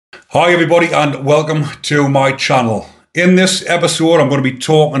Hi everybody and welcome to my channel. In this episode I'm going to be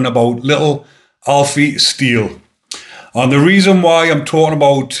talking about little Alfie Steele. And the reason why I'm talking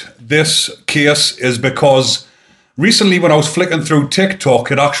about this case is because recently when I was flicking through TikTok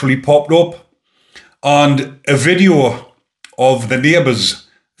it actually popped up and a video of the neighbours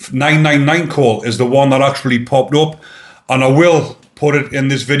 999 call is the one that actually popped up, and I will put it in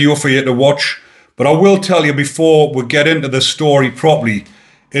this video for you to watch. But I will tell you before we get into the story properly,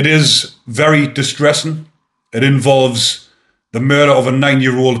 it is very distressing. It involves the murder of a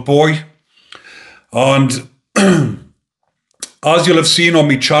 9-year-old boy. And as you'll have seen on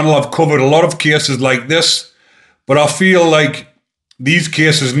my channel, I've covered a lot of cases like this, but I feel like these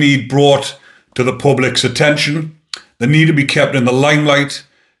cases need brought to the public's attention. They need to be kept in the limelight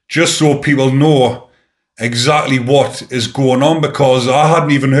just so people know exactly what is going on, because I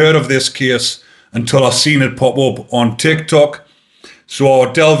hadn't even heard of this case until I seen it pop up on TikTok. So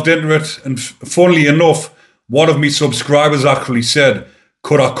I delved into it, and funnily enough, one of my subscribers actually said,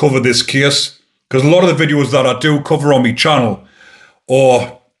 could I cover this case? Because a lot of the videos that I do cover on my channel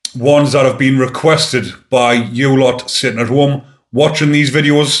are ones that have been requested by you lot sitting at home watching these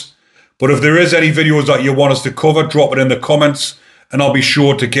videos. But if there is any videos that you want us to cover, drop it in the comments and I'll be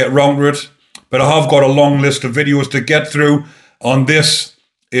sure to get round to it. But I have got a long list of videos to get through, and this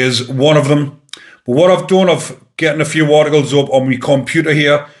is one of them. But what I've done, I've getting a few articles up on my computer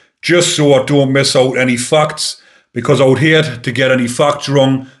here, just so I don't miss out any facts, because I would hate to get any facts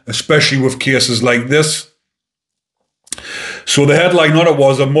wrong, especially with cases like this. So the headline on it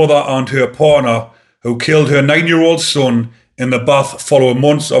was a mother and her partner who killed her 9-year-old son in the bath following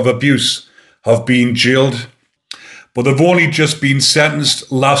months of abuse have been jailed. But they've only just been sentenced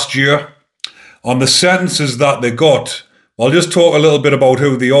last year. On the sentences that they got, I'll just talk a little bit about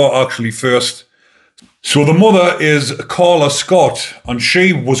who they are actually first. So the mother is Carla Scott, and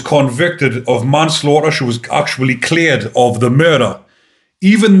she was convicted of manslaughter. She was actually cleared of the murder,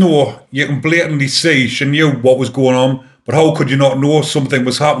 even though you can blatantly see she knew what was going on. But how could you not know something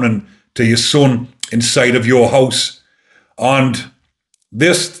was happening to your son inside of your house? And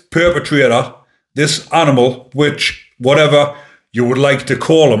this perpetrator, this animal, which whatever you would like to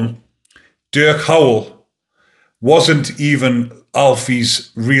call him, Dirk Howell, wasn't even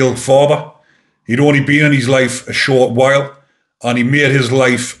Alfie's real father. He'd only been in his life a short while, and he made his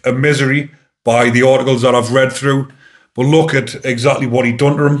life a misery by the articles that I've read through. But look at exactly what he'd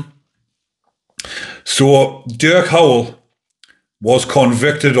done to him. So Dirk Howell was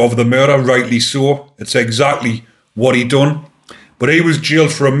convicted of the murder, rightly so. It's exactly what he done. But he was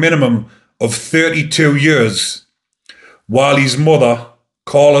jailed for a minimum of 32 years, while his mother,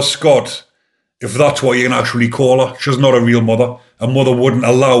 Carla Scott, if that's what you can actually call her, she's not a real mother. A mother wouldn't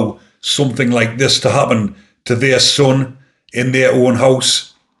allow something like this to happen to their son in their own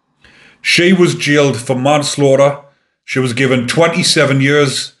house. She was jailed for manslaughter. She was given 27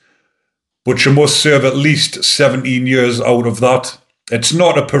 years, but she must serve at least 17 years out of that. It's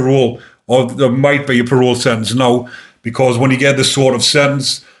not a parole, or there might be a parole sentence now, because when you get this sort of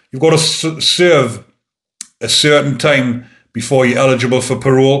sentence, you've got to serve a certain time before you're eligible for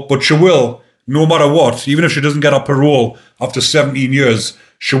parole. But she will, no matter what, even if she doesn't get a parole after 17 years,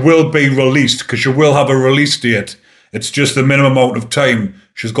 she will be released, because she will have a release date. It's just the minimum amount of time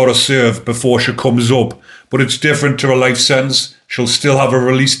she's got to serve before she comes up. But it's different to a life sentence. She'll still have a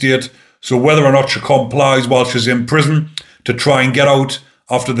release date. So whether or not she complies while she's in prison to try and get out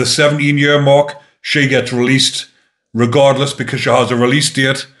after the 17-year mark, she gets released regardless, because she has a release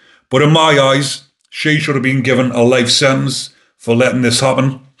date. But in my eyes, she should have been given a life sentence for letting this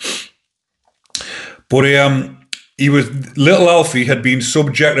happen. But little Alfie had been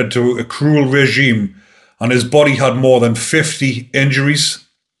subjected to a cruel regime, and his body had more than 50 injuries.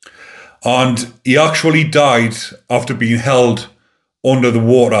 And he actually died after being held under the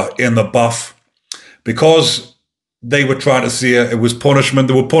water in the bath, because they were trying to say it was punishment.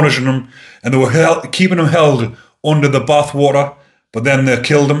 They were punishing him, and they were keeping him held under the bath water, but then they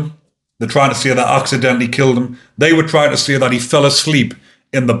killed him. They're trying to say that accidentally killed him. They were trying to say that he fell asleep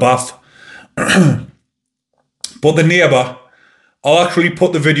in the bath. But the neighbour, I'll actually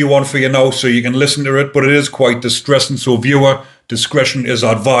put the video on for you now so you can listen to it, but it is quite distressing, so viewer discretion is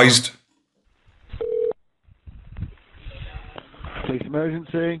advised. Police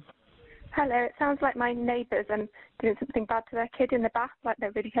emergency. Hello, it sounds like my neighbours doing something bad to their kid in the bath, like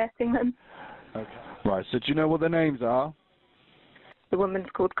they're really hurting them. Okay. Right, so do you know what their names are? The woman's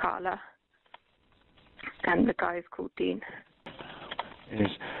called Carla, and the guy is called Dean. Yes.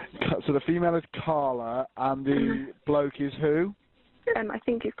 So the female is Carla, and the bloke is who? I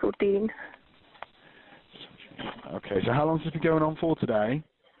think he's called Dean. Okay, so how long has this been going on for today?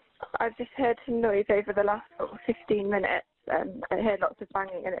 I've just heard some noise over the last sort of 15 minutes. I heard lots of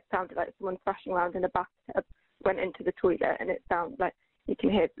banging, and it sounded like someone thrashing around in a bathtub, went into the toilet, and it sounds like you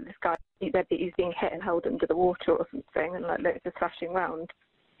can hear this guy, he's being hit and held under the water or something, and like loads of thrashing around.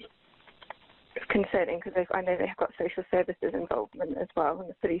 It's concerning because I know they've got social services involvement as well, and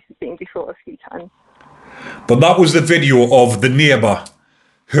the police have been before a few times. But that was the video of the neighbour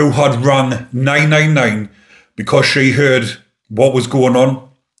who had rang 999 because she heard what was going on.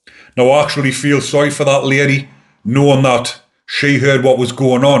 Now, I actually feel sorry for that lady, knowing that she heard what was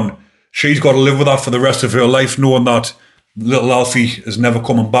going on. She's got to live with that for the rest of her life, knowing that little Alfie is never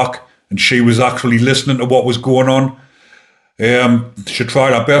coming back, and she was actually listening to what was going on. She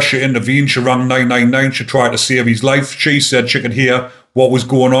tried her best, she intervened, she rang 999, she tried to save his life. She said she could hear what was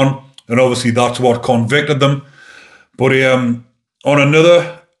going on, and obviously that's what convicted them. But on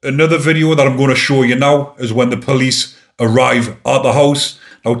another video that I'm going to show you now is when the police arrive at the house.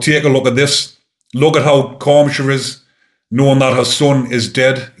 Now take a look at this. Look at how calm she is, knowing that her son is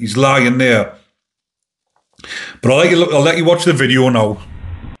dead. He's lying there. But I'll let you watch the video now.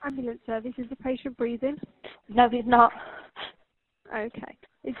 Ambulance service, is the patient breathing? No, he's not. Okay.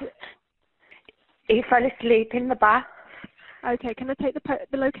 Is it? He fell asleep in the bath. Okay, can I take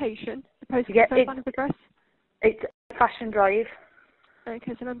the location, the postcode, Yeah, phone line of address? It's Fashion Drive.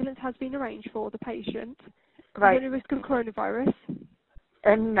 Okay, so an ambulance has been arranged for the patient. Right. Is there any risk of coronavirus?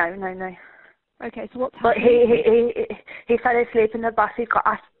 No. Okay, so what's But happening? he fell asleep in the bath. He's got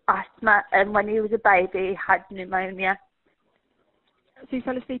asthma, and when he was a baby, he had pneumonia. So he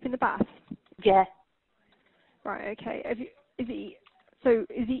fell asleep in the bath? Yeah. Right, okay. Is he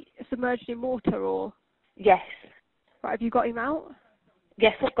submerged in water or? Yes. Right, have you got him out?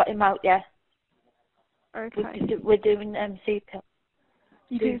 Yes, I've got him out. Yeah. Okay. We're doing CPR.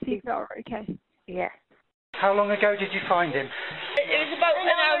 You doing CPR? Okay. Yeah. How long ago did you find him? It was about an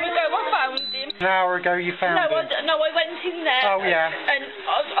hour ago I found him. An hour ago you found him? No, I went in there. Oh, yeah. And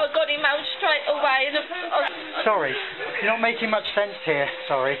I got him out straight away. And Sorry, you're not making much sense here,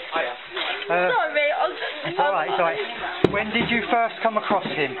 sorry. sorry. It's alright, it's alright. When did you first come across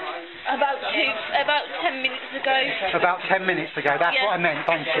him? About 10 minutes ago. About 10 minutes ago, that's Yeah. what I meant,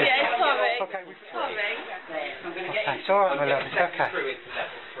 thank you. Yeah, sorry. Okay, Sorry. okay, it's alright, my love, it's okay.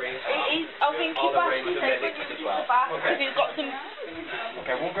 I think he passed his head when he was in the bath because he's got some...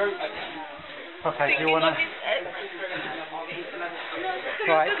 Okay, we'll go. Okay, do you want to...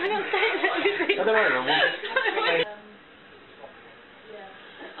 Right.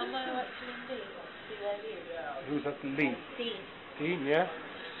 Am I actually in Dean? Who's at the lead? Dean. Dean, yeah?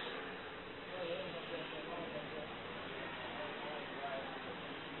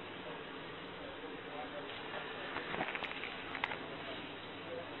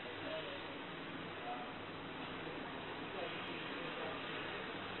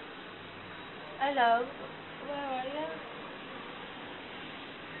 Hello. Where are you?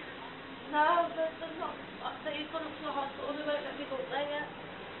 No, they're not. They've gone up to the hospital. They won't let me go up there yet.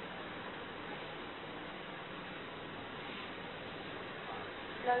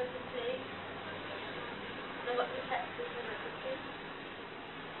 Loads of tea. They've got the Texas and everything.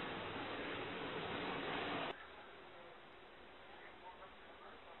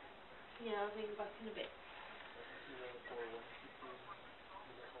 Yeah, I'll ring back in a bit.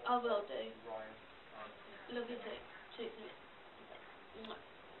 I will do. Love you too.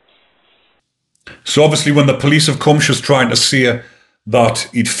 So obviously when the police have come, she's trying to say that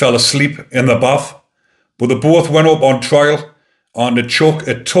he'd fell asleep in the bath. But they both went up on trial, and it took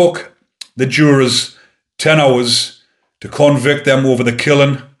the jurors 10 hours to convict them over the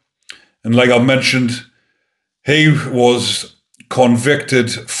killing. And like I mentioned, he was convicted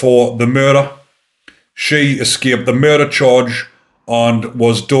for the murder. She escaped the murder charge and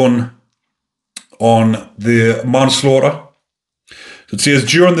was done on the manslaughter. It says,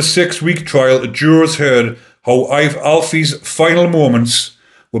 during the 6-week trial, the jurors heard how Alfie's final moments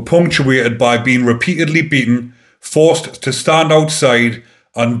were punctuated by being repeatedly beaten, forced to stand outside,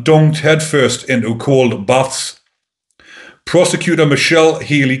 and dunked headfirst into cold baths. Prosecutor Michelle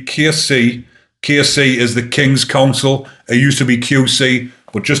Healy, KC is the King's Counsel, it used to be QC,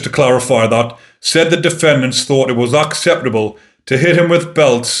 but just to clarify that, said the defendants thought it was acceptable to hit him with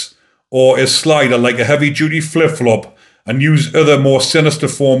belts or a slider like a heavy-duty flip-flop and use other more sinister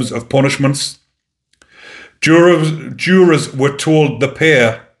forms of punishments. Jurors were told the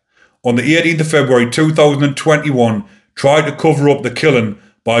pair, on the 18th of February 2021, tried to cover up the killing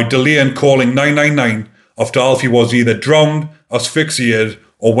by delaying calling 999 after Alfie was either drowned, asphyxiated,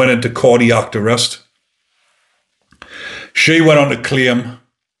 or went into cardiac arrest. She went on to claim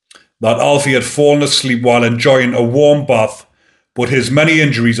that Alfie had fallen asleep while enjoying a warm bath but his many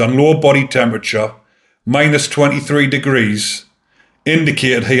injuries and low body temperature, minus 23 degrees,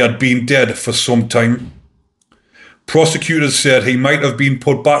 indicated he had been dead for some time. Prosecutors said he might have been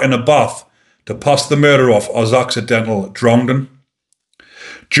put back in a bath to pass the murder off as accidental drowning.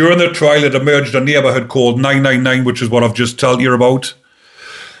 During the trial, it emerged a neighbour had called 999, which is what I've just told you about.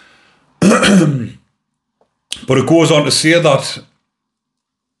 But it goes on to say that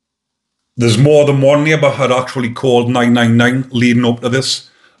there's more than one neighbour had actually called 999 leading up to this.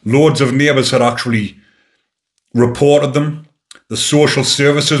 Loads of neighbours had actually reported them. The social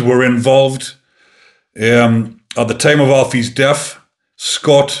services were involved. At the time of Alfie's death,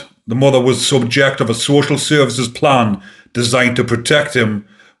 Scott, the mother, was subject of a social services plan designed to protect him,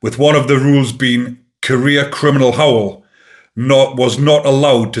 with one of the rules being career criminal Howell was not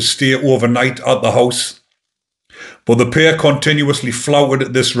allowed to stay overnight at the house. But the pair continuously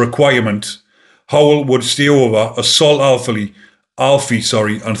flouted this requirement. Howell would stay over, assault Alfie,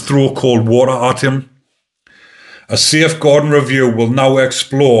 and throw cold water at him. A safeguarding review will now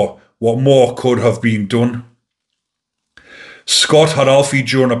explore what more could have been done. Scott had Alfie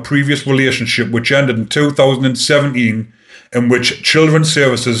during a previous relationship which ended in 2017, in which Children's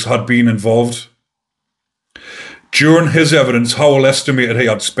Services had been involved. During his evidence, Howell estimated he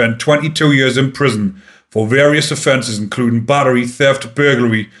had spent 22 years in prison for various offences including battery, theft,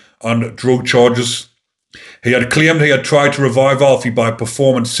 burglary and drug charges. He had claimed he had tried to revive Alfie by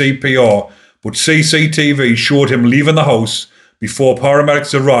performing CPR, but CCTV showed him leaving the house before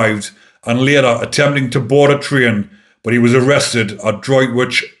paramedics arrived and later attempting to board a train, but he was arrested at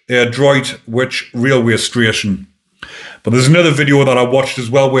Droitwich railway station. But there's another video that I watched as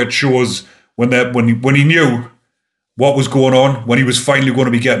well where it shows when he knew what was going on, when he was finally going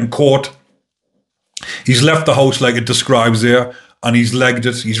to be getting caught. He's left the house like it describes there, and he's legged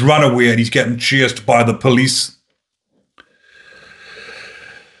it. He's run away and he's getting chased by the police.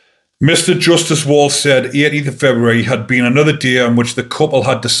 Mr. Justice Wall said 18th of February had been another day on which the couple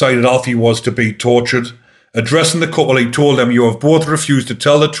had decided Alfie was to be tortured. Addressing the couple, he told them, "You have both refused to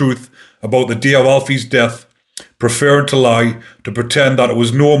tell the truth about the day of Alfie's death, preferring to lie, to pretend that it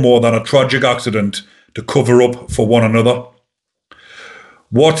was no more than a tragic accident, to cover up for one another.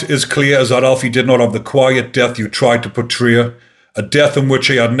 What is clear is that Alfie did not have the quiet death you tried to portray, a death in which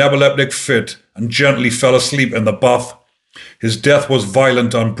he had an epileptic fit and gently fell asleep in the bath. His death was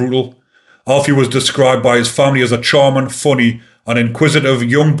violent and brutal. Alfie was described by his family as a charming, funny and inquisitive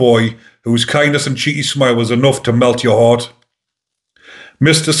young boy whose kindness and cheeky smile was enough to melt your heart."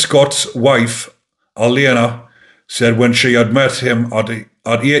 Mr. Scott's wife, Alena, said when she had met him at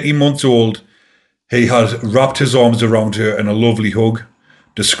 18 months old, he had wrapped his arms around her in a lovely hug.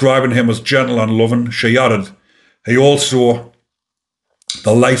 Describing him as gentle and loving, she added, "He also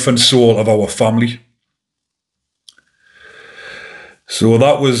the life and soul of our family." So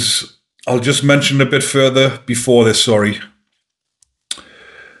that was, I'll just mention a bit further before this,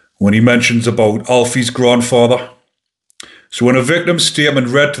 when he mentions about Alfie's grandfather. So in a victim's statement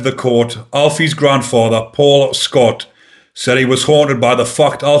read to the court, Alfie's grandfather, Paul Scott, said he was haunted by the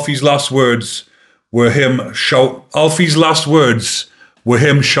fact Alfie's last words were him shouting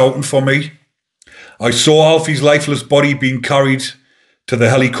for me. "I saw Alfie's lifeless body being carried to the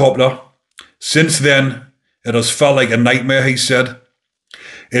helicopter. Since then, it has felt like a nightmare," he said.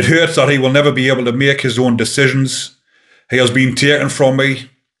 "It hurts that he will never be able to make his own decisions. He has been taken from me.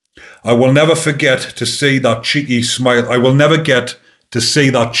 I will never forget to see that cheeky smile. I will never get to see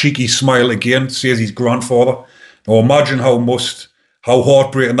that cheeky smile again," says his grandfather. Now imagine how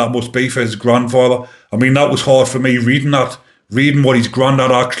heartbreaking that must be for his grandfather. I mean, that was hard for me reading that, reading what his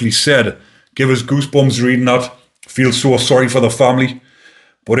granddad actually said. Give us goosebumps reading that. Feel so sorry for the family.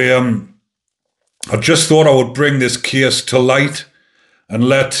 But I just thought I would bring this case to light and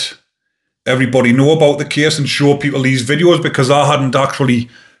let everybody know about the case and show people these videos, because I hadn't actually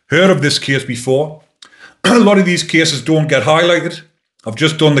heard of this case before. A lot of these cases don't get highlighted. I've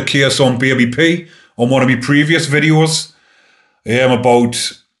just done the case on Baby P on one of my previous videos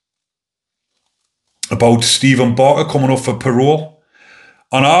about Stephen Barker coming up for parole.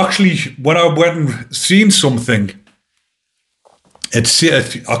 And I actually, when I went and seen something,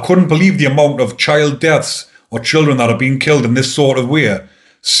 I couldn't believe the amount of child deaths or children that have been killed in this sort of way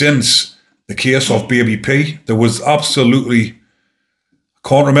since the case of Baby P. There was absolutely, I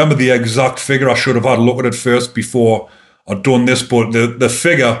can't remember the exact figure. I should have had a look at it first before I'd done this, but the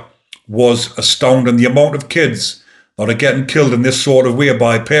figure was astounding. The amount of kids that are getting killed in this sort of way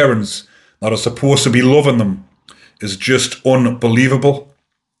by parents that are supposed to be loving them is just unbelievable.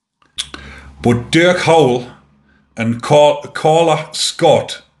 But Dirk Howell and Carla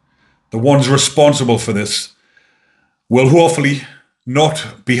Scott, the ones responsible for this, will hopefully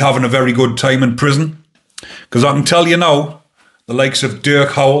not be having a very good time in prison. Because I can tell you now, the likes of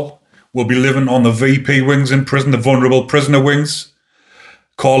Dirk Howell will be living on the VP wings in prison, the vulnerable prisoner wings.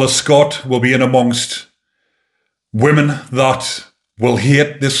 Carla Scott will be in amongst women that will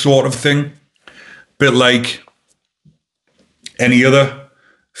hate this sort of thing. Bit like any other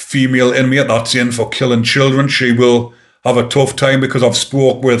female inmate that's in for killing children. She will have a tough time because I've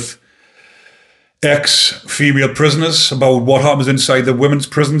spoke with ex-female prisoners about what happens inside the women's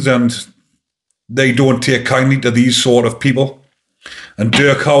prisons, and they don't take kindly to these sort of people. And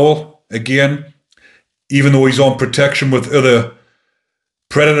Dirk Howell, again, even though he's on protection with other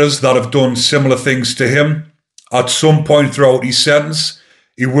predators that have done similar things to him, at some point throughout his sentence,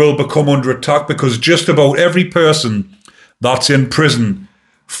 he will become under attack, because just about every person that's in prison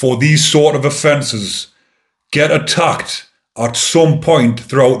for these sort of offences get attacked at some point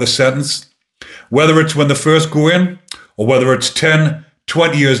throughout the sentence. Whether it's when they first go in, or whether it's 10,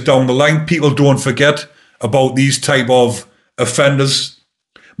 20 years down the line, people don't forget about these type of offenders.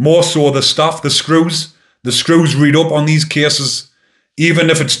 More so the staff, the screws read up on these cases. Even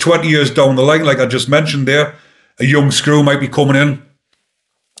if it's 20 years down the line, like I just mentioned there, a young screw might be coming in.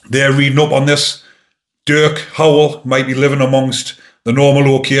 They're reading up on this. Dirk Howell might be living amongst the normal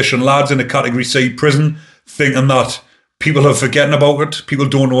location lads in a Category C prison, thinking that people are forgetting about it. People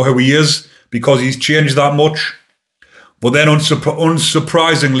don't know who he is because he's changed that much. But then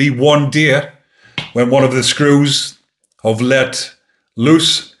unsurprisingly, one day, when one of the screws have let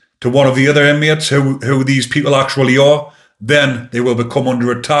loose to one of the other inmates who these people actually are, then they will become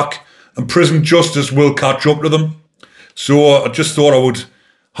under attack and prison justice will catch up to them. So I just thought I would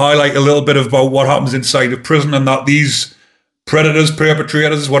highlight a little bit about what happens inside of prison, and that these predators,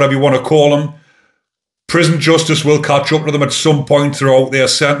 perpetrators, whatever you want to call them, prison justice will catch up to them at some point throughout their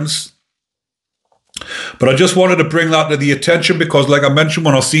sentence. But I just wanted to bring that to the attention because, like I mentioned,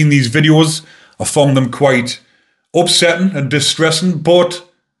 when I've seen these videos, I found them quite upsetting and distressing, but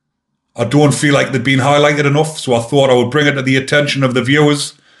I don't feel like they've been highlighted enough, so I thought I would bring it to the attention of the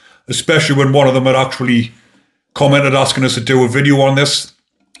viewers, especially when one of them had actually commented asking us to do a video on this.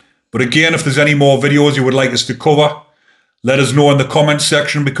 But again, if there's any more videos you would like us to cover, let us know in the comments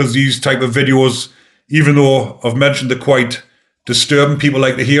section, because these type of videos, even though I've mentioned they're quite disturbing, people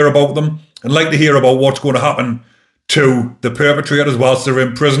like to hear about them and like to hear about what's going to happen to the perpetrators whilst they're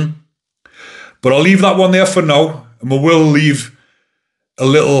in prison. But I'll leave that one there for now, and we will leave a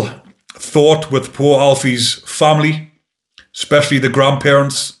little thought with poor Alfie's family, especially the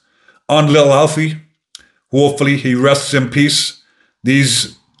grandparents and little Alfie. Hopefully he rests in peace.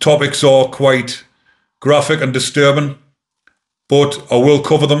 These topics are quite graphic and disturbing, but I will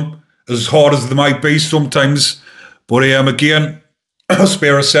cover them as hard as they might be sometimes. But again,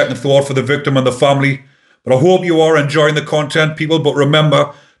 spare a second thought for the victim and the family. But I hope you are enjoying the content, people. But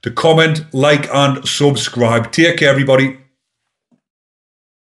remember to comment, like and subscribe. Take care, everybody.